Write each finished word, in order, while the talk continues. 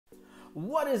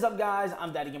What is up, guys?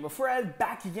 I'm Daddy Gamer Fred,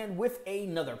 back again with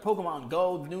another Pokemon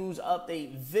Go news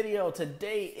update video.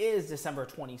 Today is December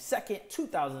 22nd,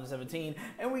 2017,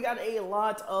 and we got a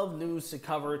lot of news to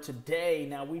cover today.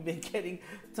 Now, we've been getting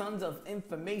tons of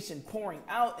information pouring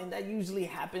out, and that usually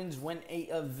happens when an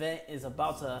event is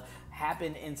about to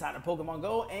happen inside of Pokemon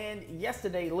Go. And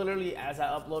yesterday, literally, as I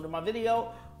uploaded my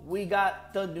video, we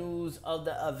got the news of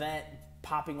the event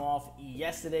popping off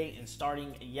yesterday and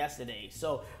starting yesterday.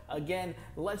 So again,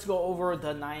 let's go over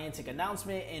the Niantic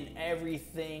announcement and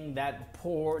everything that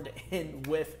poured in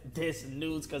with this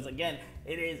news, because again,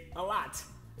 it is a lot.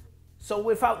 So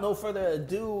without no further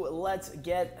ado, let's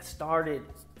get started.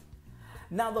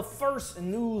 Now, the first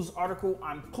news article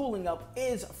I'm pulling up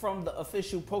is from the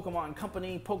official Pokemon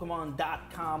company,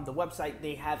 Pokemon.com, the website.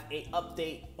 They have an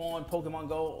update on Pokemon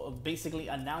Go, basically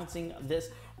announcing this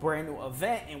brand new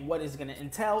event and what it's going to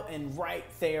entail. And right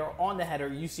there on the header,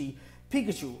 you see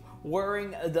Pikachu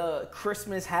wearing the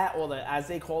Christmas hat, or as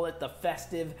they call it, the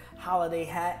festive holiday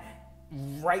hat,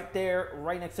 right there,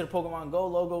 right next to the Pokemon Go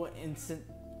logo,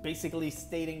 basically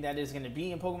stating that it's going to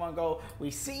be in Pokemon Go.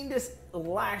 We've seen this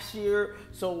last year,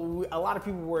 so a lot of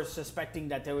people were suspecting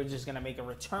that they were just going to make a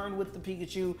return with the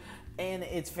Pikachu and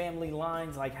its family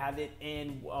lines, like have it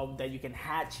in that you can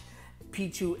hatch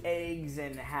Pichu eggs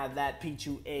and have that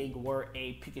Pichu egg wear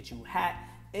a Pikachu hat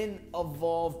and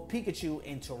evolve Pikachu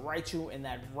into Raichu, and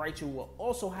that Raichu will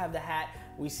also have the hat.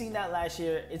 We've seen that last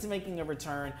year. It's making a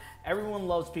return. Everyone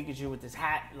loves Pikachu with this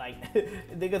hat. Like,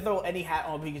 they could throw any hat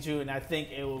on Pikachu, and I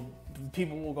think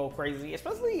people will go crazy,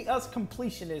 especially us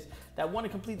completionists that want to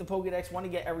complete the Pokédex, want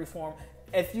to get every form.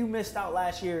 If you missed out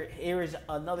last year, here is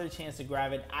another chance to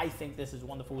grab it. I think this is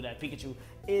wonderful that Pikachu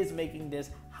is making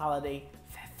this holiday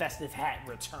festive hat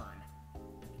return.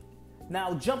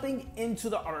 Now, jumping into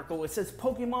the article, it says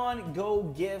Pokemon Go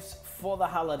gifts for the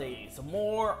holidays.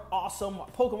 More awesome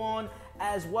Pokemon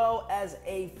as well as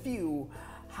a few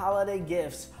holiday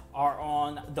gifts are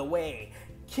on the way.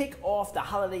 Kick off the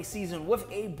holiday season with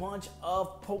a bunch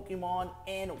of Pokemon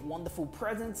and wonderful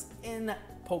presents in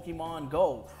Pokemon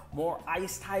Go. More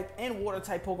ice type and water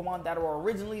type Pokemon that were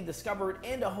originally discovered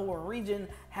in the whole region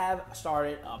have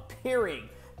started appearing.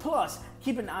 Plus,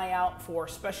 keep an eye out for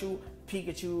special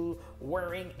Pikachu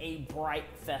wearing a bright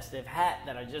festive hat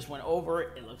that I just went over.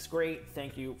 It looks great.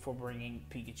 Thank you for bringing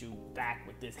Pikachu back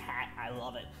with this hat. I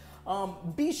love it.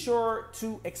 Be sure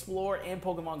to explore in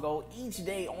Pokemon Go each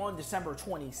day on December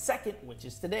 22nd, which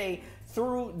is today,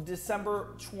 through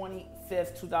December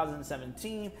 25th,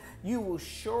 2017. You will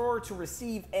sure to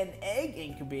receive an egg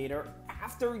incubator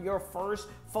after your first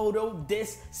photo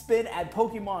disc spin at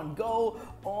Pokemon Go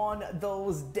on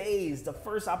those days. The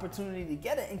first opportunity to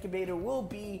get an incubator will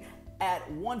be at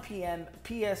 1 p.m.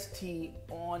 PST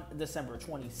on December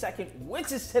 22nd,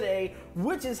 which is today,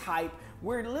 which is hype.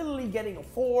 We're literally getting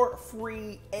 4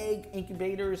 free egg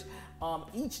incubators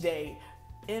each day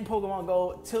in Pokemon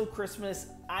Go till Christmas.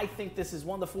 I think this is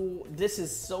wonderful. This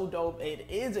is so dope. It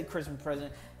is a Christmas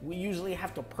present. We usually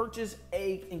have to purchase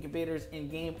egg incubators in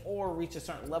game or reach a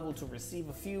certain level to receive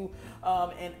a few.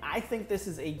 And I think this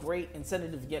is a great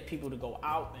incentive to get people to go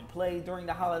out and play during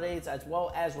the holidays, as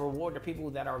well as reward the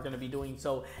people that are going to be doing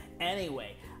so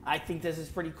anyway. I think this is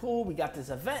pretty cool. We got this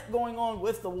event going on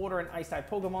with the water and ice type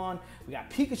Pokemon. We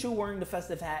got Pikachu wearing the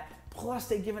festive hat. Plus,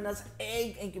 they're giving us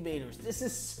egg incubators. This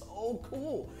is so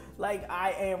cool. Like,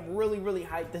 I am really, really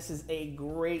hyped. This is a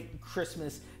great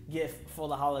Christmas gift for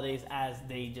the holidays, as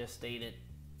they just stated.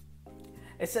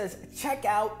 It says, check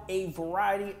out a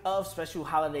variety of special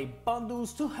holiday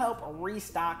bundles to help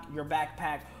restock your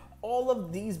backpack. All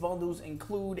of these bundles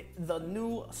include the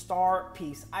new Star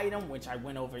Piece item, which I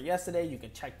went over yesterday. You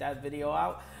can check that video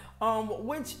out.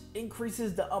 Which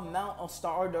increases the amount of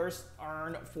Stardust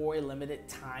earned for a limited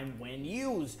time when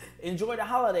used. Enjoy the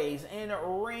holidays and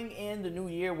ring in the new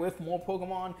year with more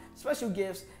Pokemon, special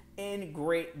gifts, and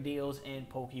great deals in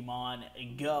Pokemon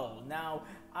Go. Now,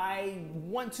 I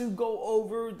want to go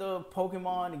over the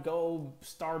Pokemon Go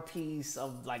Star Piece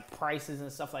of like prices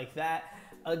and stuff like that.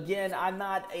 Again, I'm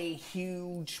not a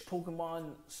huge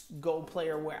Pokemon Go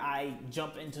player where I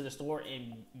jump into the store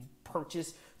and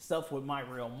purchase stuff with my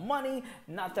real money.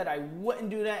 Not that I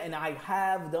wouldn't do that, and I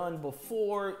have done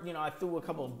before. You know, I threw a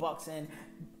couple of bucks in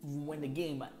when the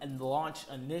game launched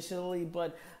initially,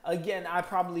 but again, I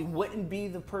probably wouldn't be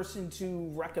the person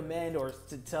to recommend or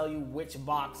to tell you which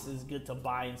box is good to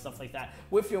buy and stuff like that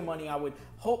with your money. I would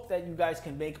hope that you guys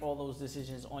can make all those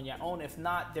decisions on your own. If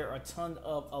not, there are a ton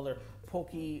of other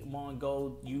Pokemon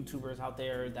Go YouTubers out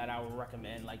there that I would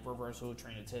recommend, like Reversal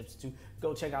Trainer Tips, to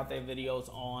go check out their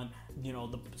videos on, you know,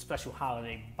 the special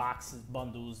holiday boxes,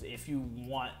 bundles. If you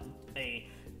want a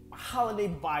holiday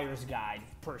buyer's guide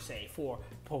per se for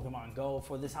Pokemon Go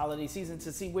for this holiday season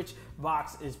to see which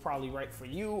box is probably right for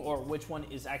you or which one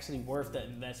is actually worth the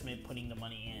investment putting the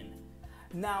money in.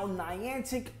 Now,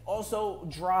 Niantic also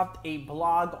dropped a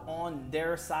blog on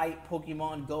their site,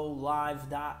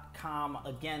 PokemonGoLive.com.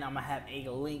 Again, I'm going to have a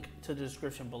link to the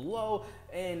description below,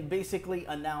 and basically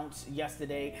announced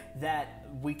yesterday that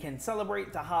we can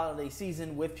celebrate the holiday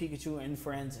season with Pikachu and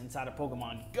friends inside of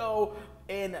Pokemon Go,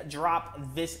 and drop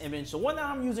this image, the one that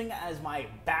I'm using as my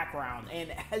background.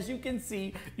 And as you can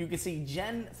see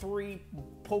Gen 3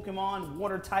 Pokemon,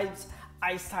 water types,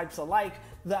 ice types alike,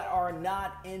 that are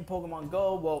not in Pokemon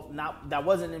Go. Well, that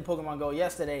wasn't in Pokemon Go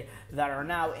yesterday, that are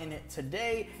now in it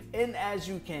today. And as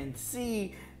you can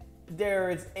see, there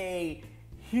is a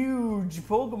huge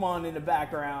Pokemon in the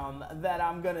background that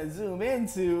I'm gonna zoom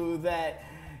into that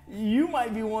you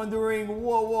might be wondering,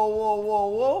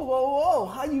 whoa,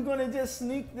 how you gonna just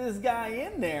sneak this guy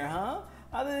in there, huh?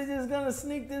 How they just gonna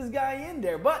sneak this guy in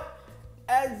there? But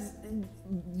as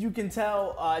you can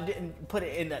tell, I didn't put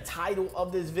it in the title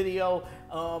of this video,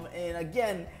 and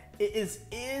again, it is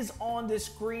on the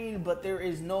screen, but there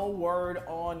is no word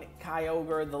on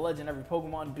Kyogre, the legendary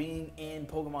Pokemon, being in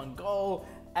Pokemon Go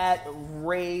at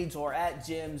raids or at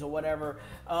gyms or whatever.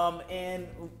 And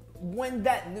when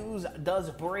that news does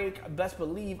break, best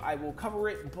believe I will cover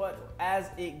it. But as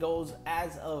it goes,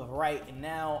 as of right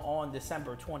now, on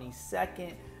December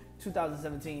 22nd,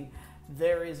 2017,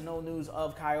 there is no news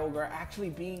of Kyogre actually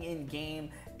being in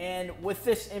game. And with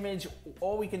this image,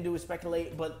 all we can do is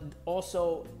speculate, but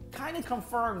also kind of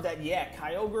confirm that, yeah,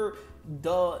 Kyogre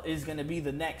is going to be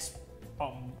the next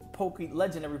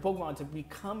legendary Pokemon to be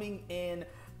coming in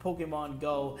Pokemon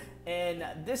Go. And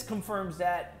this confirms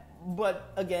that,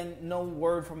 but again, no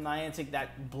word from Niantic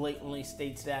that blatantly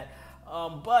states that.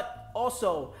 But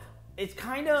also, it's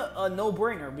kind of a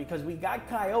no-brainer because we got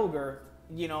Kyogre,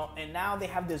 you know, and now they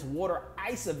have this water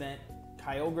ice event.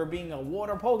 Kyogre being a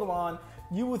water Pokemon,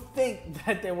 you would think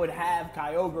that they would have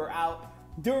Kyogre out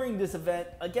during this event.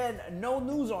 Again, no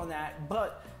news on that,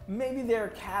 but maybe they're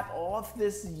cap off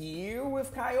this year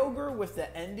with Kyogre with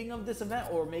the ending of this event,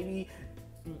 or maybe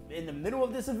in the middle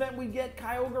of this event we get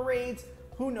Kyogre raids.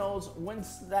 Who knows?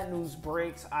 Once that news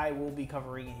breaks, I will be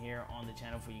covering it here on the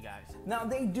channel for you guys. Now,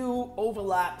 they do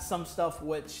overlap some stuff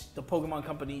which the Pokemon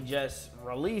Company just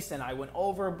released and I went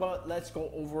over, but let's go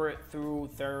over it through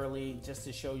thoroughly just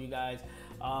to show you guys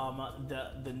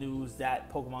the news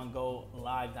that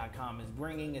PokemonGoLive.com is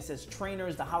bringing. It says,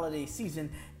 trainers, the holiday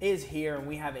season is here, and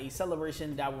we have a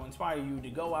celebration that will inspire you to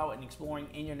go out and exploring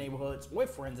in your neighborhoods with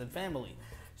friends and family.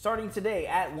 Starting today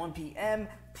at 1 p.m.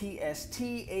 PST,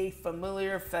 a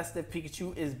familiar festive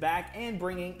Pikachu is back and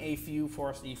bringing a few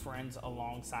Frosty friends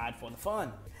alongside for the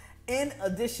fun. In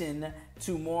addition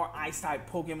to more Ice-type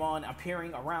Pokemon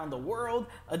appearing around the world,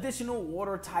 additional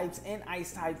Water types and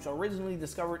Ice types originally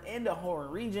discovered in the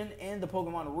Hoenn region and the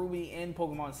Pokemon Ruby and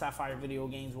Pokemon Sapphire video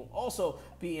games will also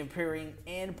be appearing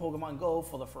in Pokemon Go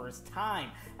for the first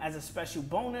time. As a special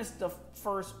bonus, the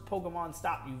first Pokemon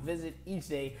stop you visit each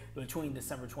day between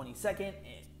December 22nd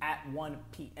at 1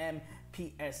 p.m.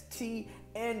 PST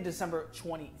and December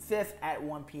 25th at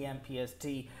 1 p.m. PST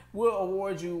will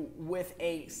award you with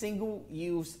a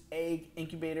single-use egg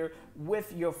incubator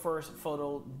with your first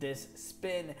photo this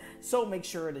spin. So make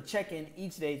sure to check in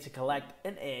each day to collect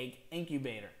an egg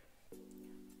incubator.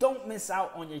 Don't miss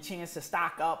out on your chance to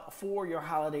stock up for your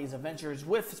holidays adventures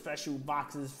with special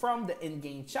boxes from the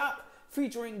in-game shop,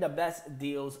 featuring the best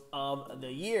deals of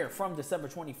the year from December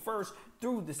 21st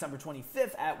through December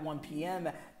 25th at 1 p.m.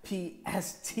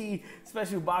 PST.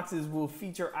 Special boxes will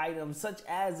feature items such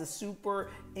as the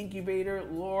Super Incubator,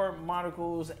 Lore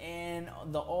Monocles, and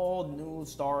the all-new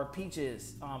Star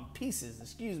pieces,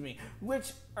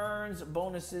 which earns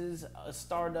bonuses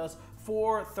Stardust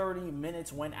for 30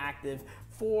 minutes when active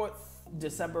for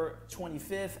December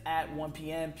 25th at 1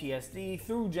 p.m. PST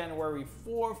through January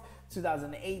 4th,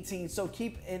 2018. So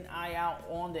keep an eye out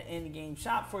on the in-game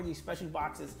shop for these special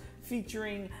boxes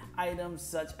featuring items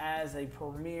such as a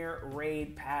Premier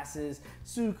Raid passes,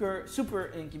 Super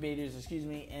Incubators,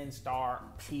 and Star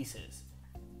pieces.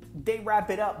 They wrap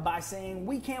it up by saying,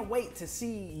 we can't wait to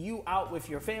see you out with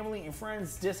your family and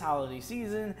friends this holiday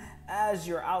season. As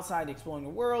you're outside exploring the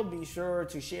world, be sure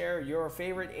to share your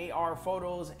favorite AR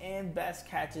photos and best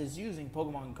catches using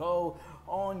Pokemon Go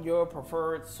on your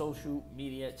preferred social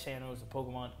media channels, the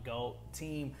Pokemon Go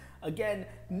team. Again,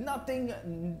 Nothing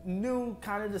new,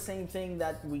 kind of the same thing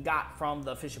that we got from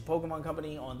the official Pokemon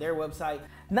company on their website.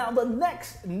 Now, the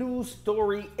next news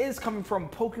story is coming from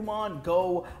Pokemon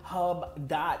Go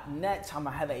Hub.net. I'm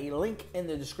gonna have a link in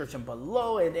the description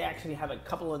below, and they actually have a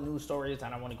couple of news stories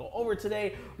that I want to go over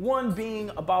today. One being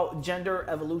about gender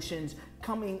evolutions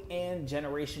coming in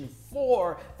Generation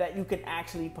 4 that you can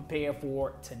actually prepare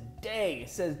for today. It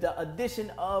says the addition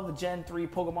of Gen 3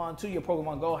 Pokemon to your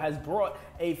Pokemon Go has brought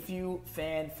a few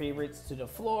fan favorites to the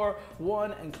floor.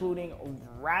 One including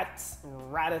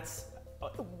Raditz,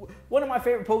 one of my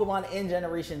favorite Pokemon in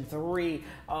Generation 3.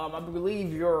 I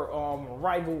believe your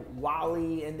rival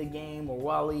Wally in the game, or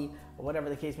Wally, or whatever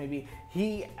the case may be,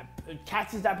 he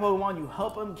catches that Pokemon, you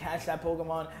help him catch that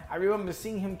Pokemon. I remember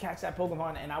seeing him catch that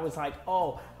Pokemon and I was like,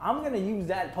 oh, I'm gonna use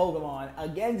that Pokemon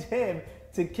against him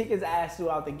to kick his ass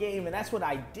throughout the game, and that's what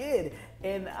I did.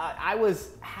 And I was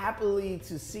happily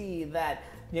to see that,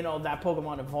 you know, that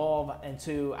Pokemon evolve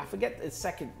into, I forget the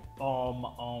second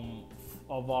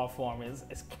evolved form is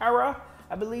Kara,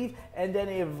 I believe, and then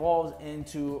it evolves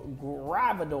into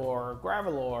Gravelor,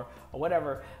 or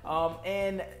whatever.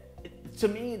 And to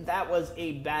me, that was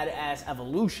a badass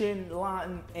evolution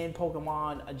line in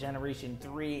Pokemon Generation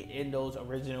 3 in those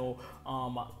original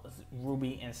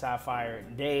Ruby and Sapphire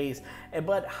days.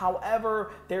 But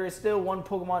however, there is still one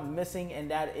Pokemon missing,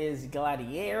 and that is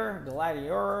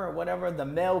Gallade, or whatever, the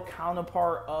male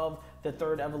counterpart of the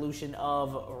third evolution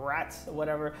of Rats,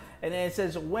 whatever. And then it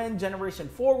says, when Generation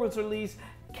 4 was released,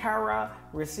 Kara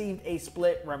received a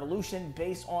split revolution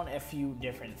based on a few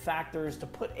different factors to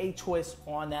put a twist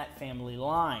on that family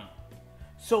line.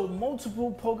 So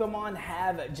multiple Pokemon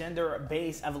have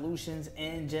gender-based evolutions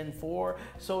in Gen 4,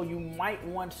 so you might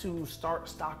want to start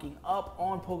stocking up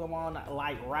on Pokemon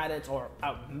like Raditz, or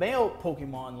male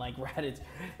Pokemon like Raditz,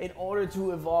 in order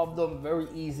to evolve them very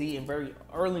easy and very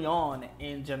early on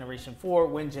in Generation 4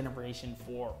 when Generation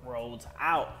 4 rolls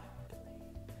out.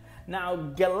 Now,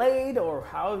 Gallade, or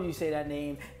however you say that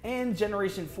name, in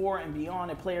Generation 4 and beyond,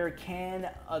 a player can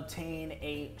obtain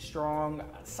a strong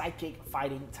psychic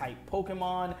fighting type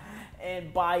Pokemon,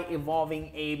 and by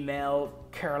evolving a male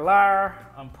Kerlar,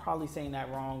 I'm probably saying that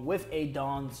wrong, with a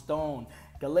Dawn Stone.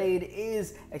 Gallade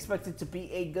is expected to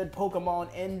be a good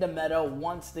Pokemon in the meta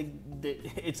once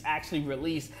it's actually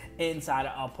released inside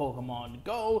of Pokemon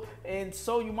Go, and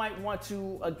so you might want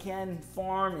to again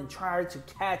farm and try to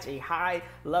catch a high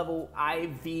level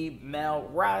IV male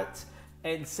rat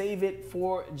and save it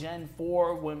for Gen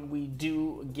 4 when we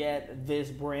do get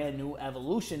this brand new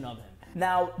evolution of him.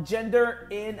 Now, gender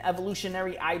in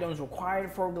evolutionary items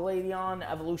required for Galadion.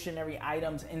 Evolutionary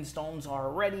items in stones are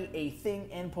already a thing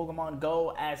in Pokemon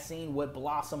Go, as seen with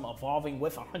Blossom evolving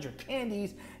with 100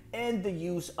 candies and the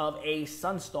use of a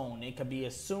Sunstone. It could be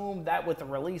assumed that with the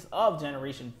release of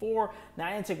Generation 4,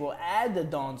 Niantic will add the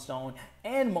Dawnstone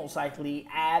and most likely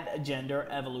add a gender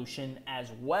evolution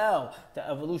as well. The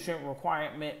evolution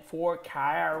requirement for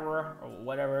Kyra, or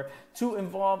whatever, to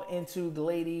evolve into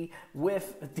Gallade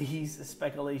with these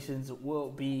speculations will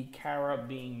be Kyra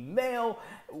being male,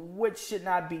 which should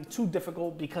not be too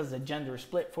difficult because the gender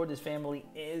split for this family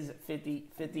is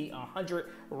 50-50, 100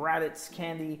 Raditz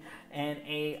candy and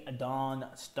a Dawn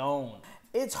Stone.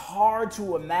 It's hard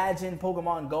to imagine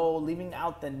Pokemon Go leaving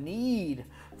out the need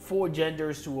for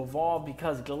genders to evolve,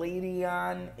 because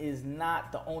Galadion is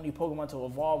not the only Pokemon to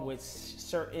evolve with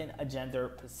certain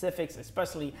gender specifics,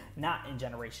 especially not in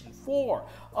Generation 4.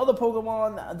 Other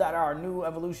Pokemon that are new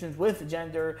evolutions with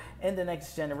gender in the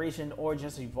next generation or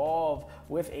just evolve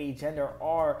with a gender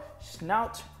are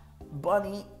Snout,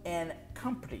 Bunny, and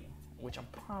Company, which I'm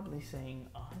probably saying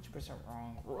 100%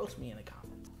 wrong. Roast me in the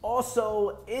comments.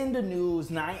 Also in the news,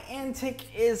 Niantic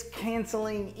is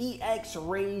canceling EX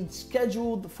raids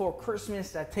scheduled for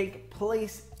Christmas that take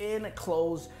place in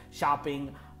closed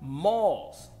shopping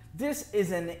malls. This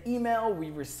is an email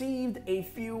we received a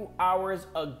few hours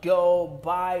ago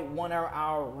by one of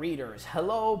our readers.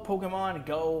 Hello, Pokemon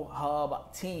Go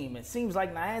Hub team. It seems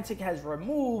like Niantic has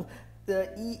removed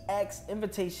the EX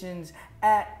invitations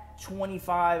at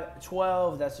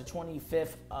 25/12, that's the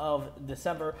 25th of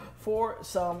December, for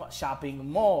some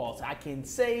shopping malls. I can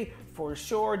say for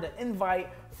sure the invite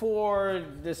for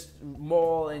this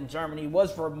mall in Germany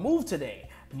was removed today.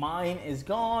 Mine is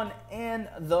gone, and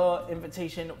the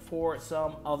invitation for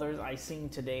some others I seen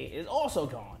today is also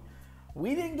gone.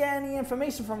 We didn't get any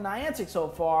information from Niantic so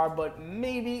far, but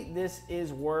maybe this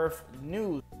is worth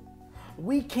news.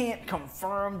 We can't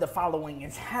confirm the following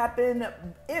has happened.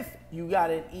 If you got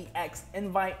an EX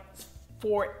invite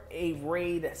for a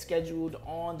raid scheduled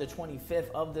on the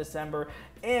 25th of December.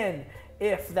 And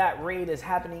if that raid is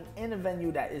happening in a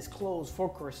venue that is closed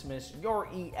for Christmas, your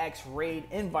EX raid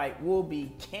invite will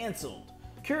be canceled.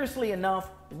 Curiously enough,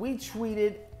 we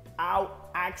tweeted out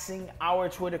asking our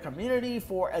Twitter community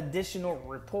for additional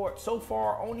reports. So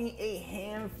far, only a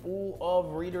handful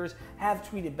of readers have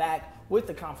tweeted back with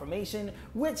the confirmation,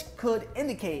 which could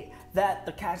indicate that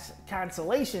the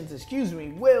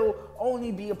cancellations, will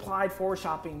only be applied for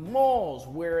shopping malls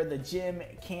where the gym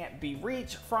can't be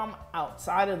reached from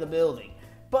outside of the building.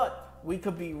 But we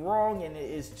could be wrong and it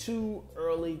is too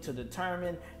early to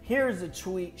determine. Here's a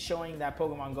tweet showing that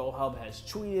Pokemon Go Hub has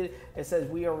tweeted. It says,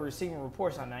 we are receiving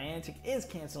reports on Niantic is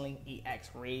canceling EX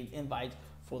raid invites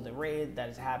for the raid that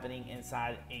is happening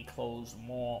inside a closed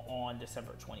mall on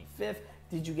December 25th.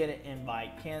 Did you get an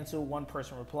invite canceled? One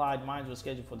person replied, mine was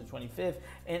scheduled for the 25th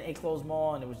in a closed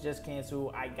mall and it was just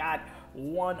canceled. I got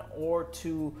 1 or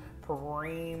 2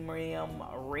 premium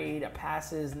raid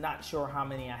passes. Not sure how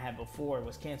many I had before it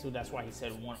was canceled. That's why he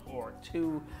said 1 or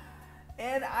 2.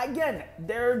 And again,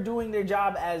 they're doing their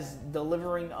job as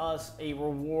delivering us a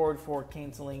reward for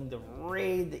canceling the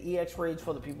raid, the EX raids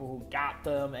for the people who got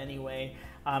them anyway.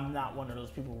 I'm not one of those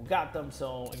people who got them,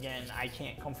 so again, I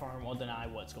can't confirm or deny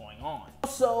what's going on.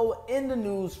 Also, in the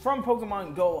news from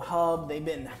Pokemon Go Hub, they've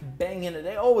been banging it.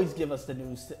 They always give us the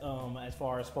news as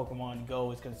far as Pokemon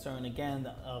Go is concerned. Again,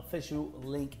 the official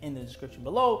link in the description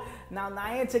below. Now,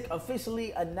 Niantic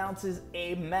officially announces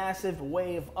a massive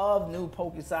wave of new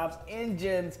PokéStops and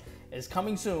gyms is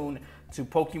coming soon to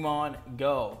Pokemon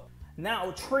Go.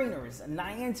 Now, trainers,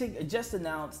 Niantic just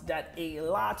announced that a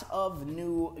lot of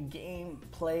new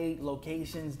gameplay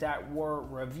locations that were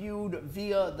reviewed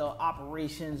via the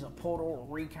Operations Portal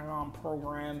Recon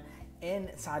program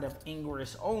inside of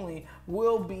Ingress only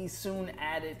will be soon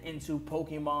added into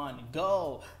Pokemon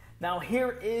Go. Now,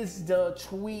 here is the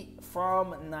tweet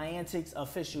from Niantic's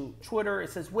official Twitter.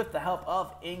 It says, with the help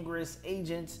of Ingress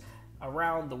agents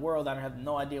around the world, I have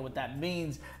no idea what that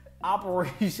means,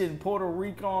 Operation Puerto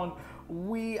Rico,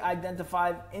 we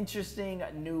identified interesting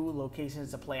new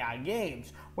locations to play our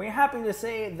games. We're happy to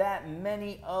say that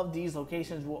many of these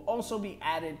locations will also be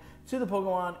added to the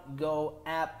Pokemon Go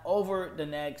app over the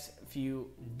next few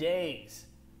days.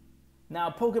 Now,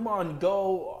 Pokemon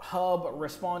Go Hub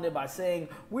responded by saying,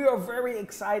 we are very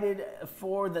excited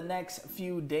for the next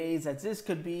few days as this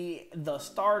could be the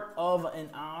start of an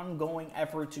ongoing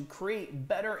effort to create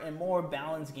better and more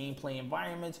balanced gameplay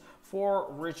environments for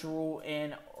ritual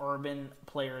and urban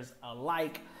players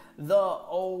alike. The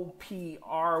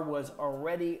OPR was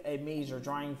already a major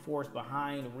driving force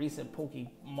behind recent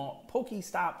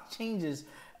PokéStop changes,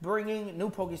 bringing new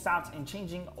PokéStops and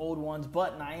changing old ones,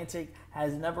 but Niantic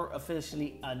has never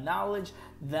officially acknowledged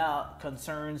the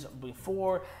concerns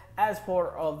before. As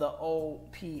part of the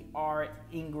OPR,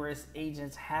 Ingress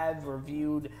agents have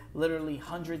reviewed literally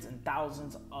hundreds and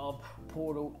thousands of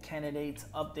portal candidates,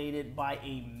 updated by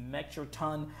a metric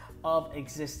ton of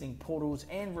existing portals,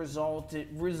 and resolved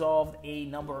a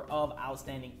number of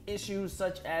outstanding issues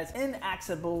such as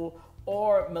inaccessible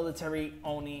or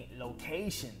military-only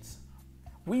locations.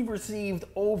 We've received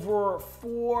over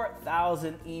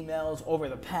 4,000 emails over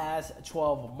the past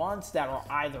 12 months that are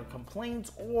either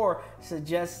complaints or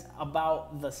suggest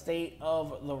about the state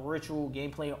of the ritual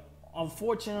gameplay.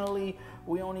 Unfortunately,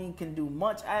 we only can do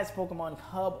much as Pokemon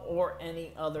Hub or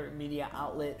any other media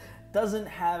outlet doesn't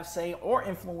have say or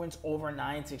influence over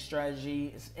Niantic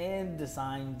strategies and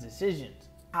design decisions.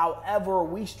 However,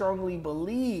 we strongly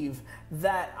believe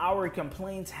that our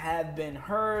complaints have been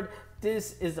heard.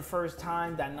 This is the first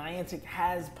time that Niantic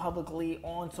has publicly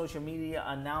on social media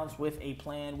announced with a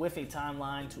plan, with a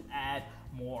timeline to add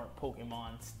more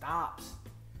Pokemon stops.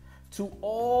 To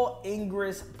all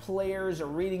Ingress players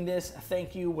reading this,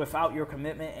 thank you. Without your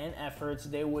commitment and efforts,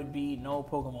 there would be no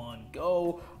Pokemon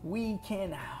Go. We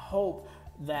can hope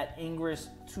that Ingress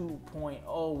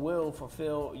 2.0 will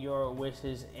fulfill your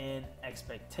wishes and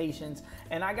expectations.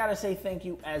 And I gotta say thank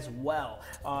you as well.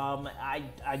 I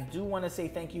do want to say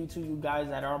thank you to you guys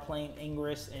that are playing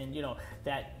Ingress, and you know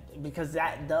that, because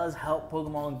that does help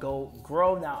Pokemon Go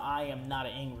grow. Now, I am not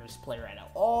an Ingress player at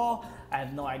all. I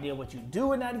have no idea what you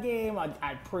do in that game. I'm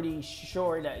pretty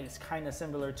sure that it's kind of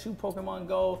similar to Pokemon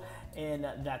Go, and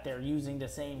that they're using the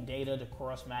same data to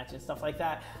cross match and stuff like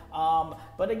that.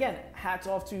 But again, hats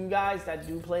off to you guys that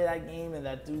do play that game and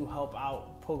that do help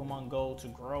out Pokemon Go to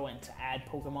grow and to add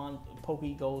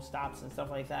Go stops and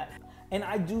stuff like that. And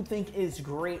I do think it's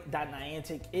great that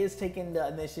Niantic is taking the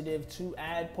initiative to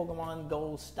add Pokemon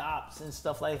Go stops and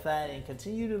stuff like that and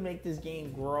continue to make this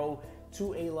game grow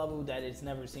to a level that it's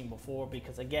never seen before,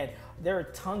 because again, there are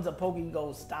tons of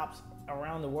PokéStops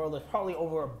around the world. There's probably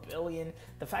over 1 billion.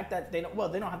 The fact that they don't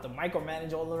have to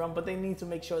micromanage all of them, but they need to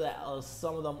make sure that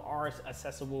some of them are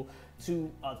accessible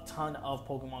to a ton of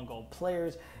Pokemon Go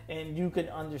players. And you can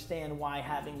understand why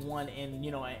having one in,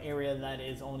 you know, an area that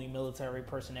is only military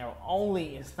personnel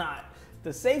only is not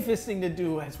the safest thing to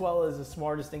do, as well as the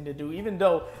smartest thing to do, even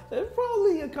though there's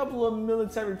probably a couple of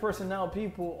military personnel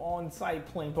people on site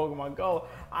playing Pokemon Go.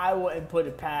 I wouldn't put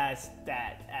it past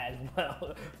that as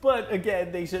well. But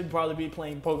again, they should probably be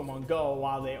playing Pokemon Go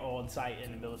while they're on site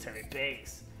in the military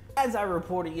base. As I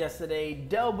reported yesterday,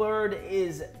 Delbird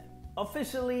is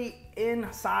officially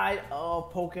inside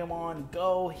of Pokemon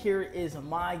Go. Here is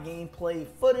my gameplay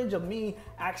footage of me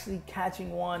actually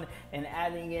catching one and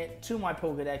adding it to my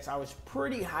Pokedex. I was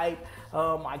pretty hyped.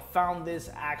 I found this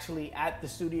actually at the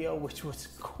studio, which was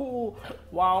cool,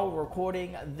 while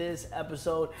recording this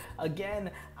episode.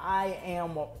 Again, I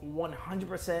am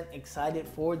 100% excited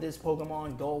for this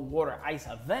Pokemon Go Water Ice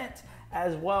event,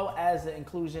 as well as the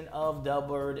inclusion of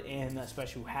Delbird and a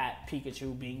special hat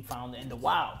Pikachu being found in the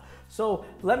wild. So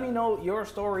let me know your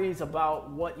stories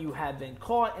about what you have been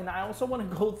caught, and I also want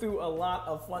to go through a lot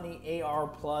of funny AR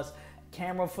plus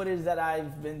camera footage that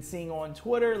I've been seeing on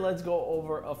Twitter. Let's go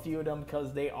over a few of them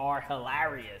because they are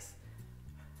hilarious.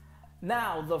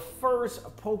 Now, the first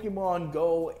Pokemon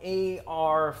Go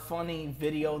AR funny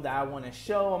video that I want to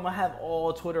show, I'm going to have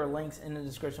all Twitter links in the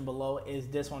description below, is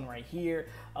this one right here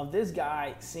of this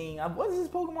guy seeing, what's his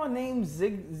Pokemon name?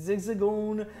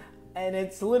 Zigzagoon. And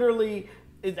it's literally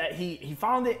that he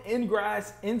found it in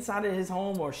grass inside of his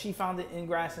home, or she found it in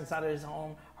grass inside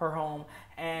of her home,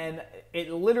 and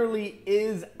it literally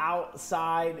is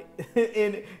outside.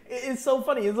 And it's so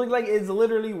funny. It looks like it's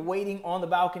literally waiting on the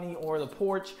balcony or the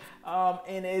porch,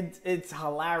 and it's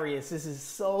hilarious. This is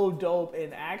so dope.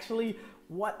 And actually,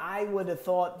 what I would have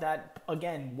thought that,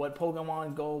 again, what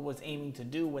Pokemon Go was aiming to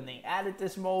do when they added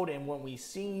this mode, and when we've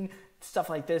seen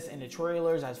stuff like this in the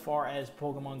trailers as far as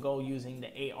Pokemon Go using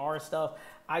the AR stuff,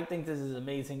 I think this is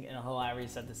amazing and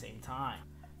hilarious at the same time.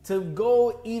 To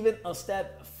go even a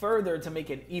step further to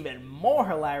make it even more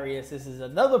hilarious, this is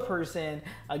another person,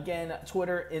 again,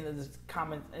 Twitter in the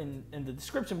comment in the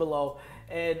description below,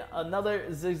 and another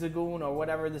Zigzagoon or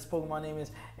whatever this Pokemon name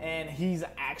is, and he's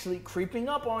actually creeping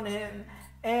up on him,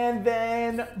 and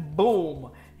then boom,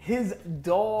 his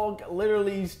dog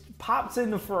literally pops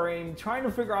in the frame, trying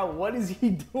to figure out what is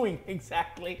he doing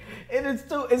exactly, and it's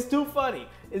too funny.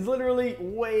 It's literally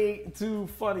way too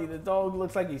funny. The dog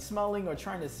looks like he's smelling or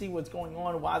trying to see what's going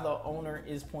on, while the owner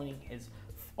is pointing his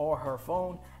or her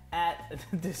phone at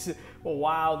this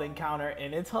wild encounter,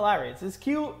 and it's hilarious. It's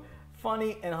cute,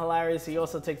 funny, and hilarious. He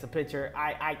also takes a picture.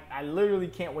 I literally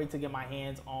can't wait to get my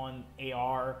hands on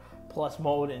AR plus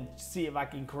mode and see if I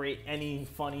can create any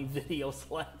funny videos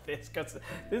like this, because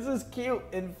this is cute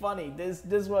and funny.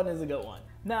 This one is a good one.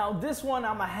 Now, this one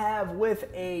I'm gonna have with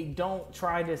a "don't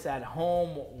try this at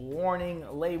home" warning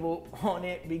label on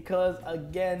it, because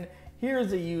again,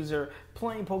 here's a user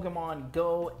playing Pokemon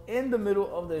Go in the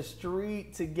middle of the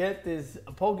street to get this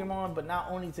Pokemon, but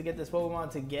not only to get this Pokemon,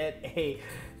 to get a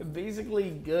basically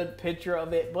good picture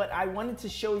of it. But I wanted to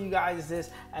show you guys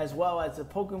this as well, as the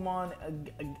Pokemon,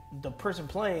 the person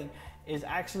playing is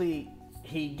actually,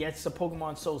 he gets the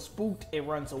Pokemon so spooked it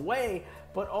runs away,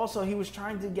 but also he was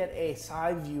trying to get a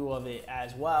side view of it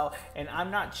as well. And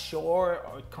I'm not sure,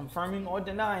 or confirming or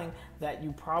denying, that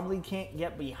you probably can't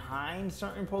get behind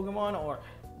certain Pokemon, or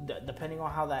depending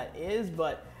on how that is,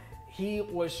 but he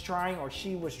was trying, or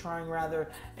she was trying rather,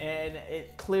 and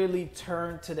it clearly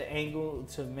turned to the angle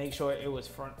to make sure it was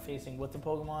front facing with the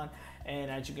Pokemon. And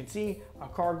as you can see, a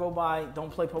car go by.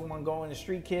 Don't play Pokemon Go in the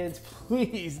street, kids.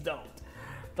 Please don't.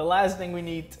 The last thing we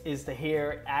need is to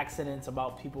hear accidents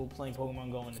about people playing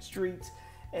Pokemon Go in the streets,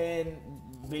 and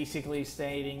basically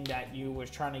stating that you was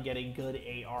trying to get a good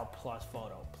AR plus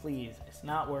photo. Please, it's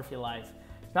not worth your life.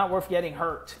 It's not worth getting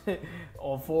hurt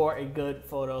or for a good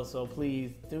photo. So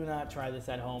please do not try this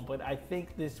at home. But I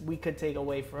think we could take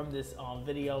away from this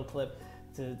video clip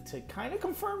to kind of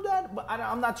confirm that, but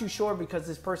I'm not too sure, because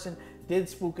this person did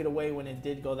spook it away when it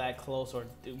did go that close or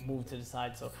move to the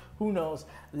side. So who knows?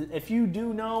 If you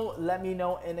do know, let me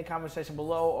know in the comment section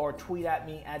below, or tweet at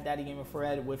me at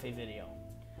DaddyGamerFred with a video.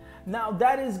 Now,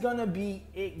 that is gonna be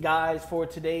it, guys, for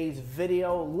today's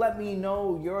video. Let me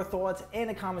know your thoughts in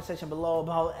the comment section below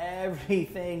about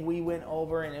everything we went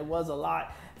over, and it was a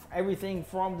lot. Everything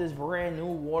from this brand new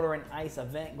Water and Ice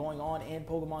event going on in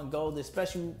Pokemon Go, the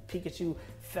special Pikachu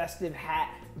festive hat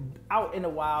out in the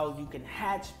wild. You can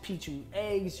hatch Pichu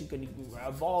eggs, you can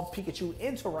evolve Pikachu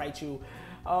into Raichu.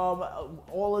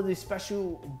 all of the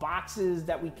special boxes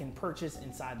that we can purchase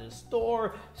inside the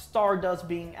store, Stardust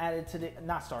being added to the,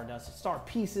 not Stardust, Star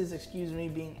Pieces, excuse me,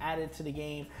 being added to the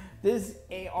game. This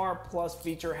AR Plus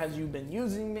feature, have you been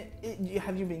using it?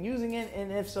 Have you been using it?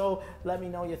 And if so, let me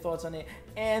know your thoughts on it.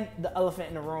 And the elephant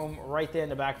in the room right there in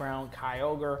the background,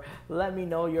 Kyogre. Let me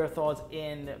know your thoughts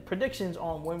and predictions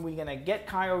on when we're gonna get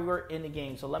Kyogre in the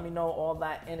game. So let me know all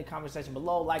that in the comment section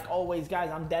below. Like always,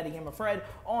 guys, I'm Daddy Gamer Fred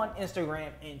on Instagram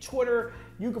and Twitter.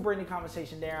 You can bring the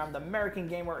conversation there. I'm the American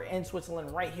Gamer in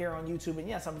Switzerland right here on YouTube. And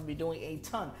yes, I'm gonna be doing a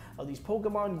ton of these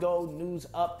Pokemon Go news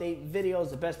update videos.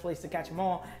 The best place to catch them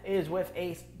all is with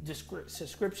a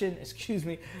subscription, excuse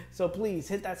me. So please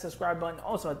hit that subscribe button.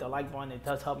 Also hit the like button. It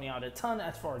does help me out a ton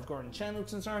as far as growing the channel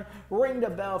is concerned. Ring the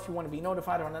bell if you want to be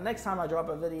notified on the next time I drop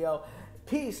a video.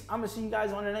 Peace. I'm gonna see you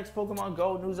guys on the next Pokemon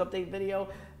Go news update video,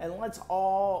 and let's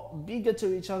all be good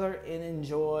to each other and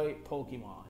enjoy Pokemon.